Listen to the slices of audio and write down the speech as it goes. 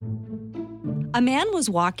A man was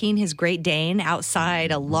walking his Great Dane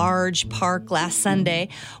outside a large park last Sunday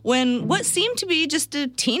when what seemed to be just a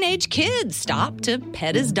teenage kid stopped to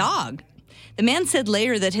pet his dog. The man said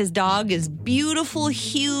later that his dog is beautiful,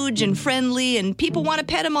 huge, and friendly, and people want to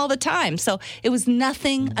pet him all the time, so it was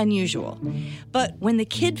nothing unusual. But when the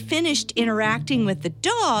kid finished interacting with the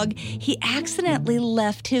dog, he accidentally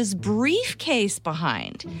left his briefcase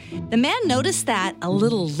behind. The man noticed that a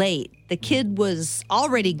little late. The kid was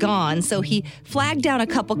already gone, so he flagged down a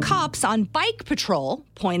couple cops on bike patrol,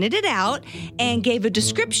 pointed it out, and gave a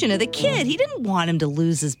description of the kid. He didn't want him to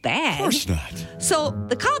lose his bag. Of course not. So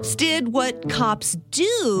the cops did what cops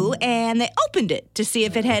do, and they opened it to see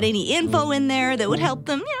if it had any info in there that would help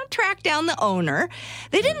them, track down the owner.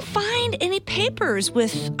 They didn't find any papers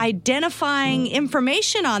with identifying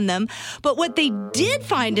information on them, but what they did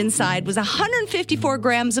find inside was 154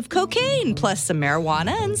 grams of cocaine, plus some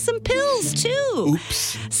marijuana and some pills, too.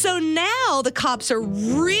 Oops. So now the cops are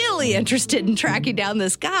really interested in tracking down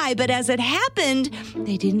this guy, but as it happened,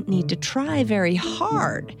 they didn't need to try very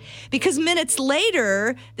hard. Because minutes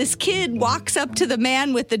later, this kid walks up to the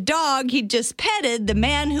man with the dog he'd just petted, the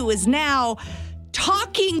man who is now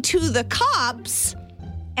talking to the cops,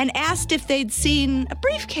 and asked if they'd seen a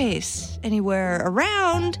briefcase anywhere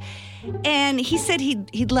around. And he said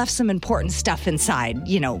he'd left some important stuff inside,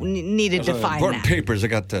 needed to find important that. papers. I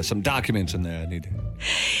got some documents in there I need.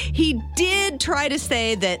 He did try to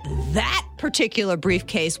say that particular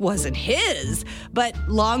briefcase wasn't his, but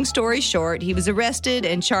long story short, he was arrested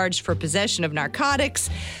and charged for possession of narcotics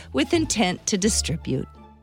with intent to distribute.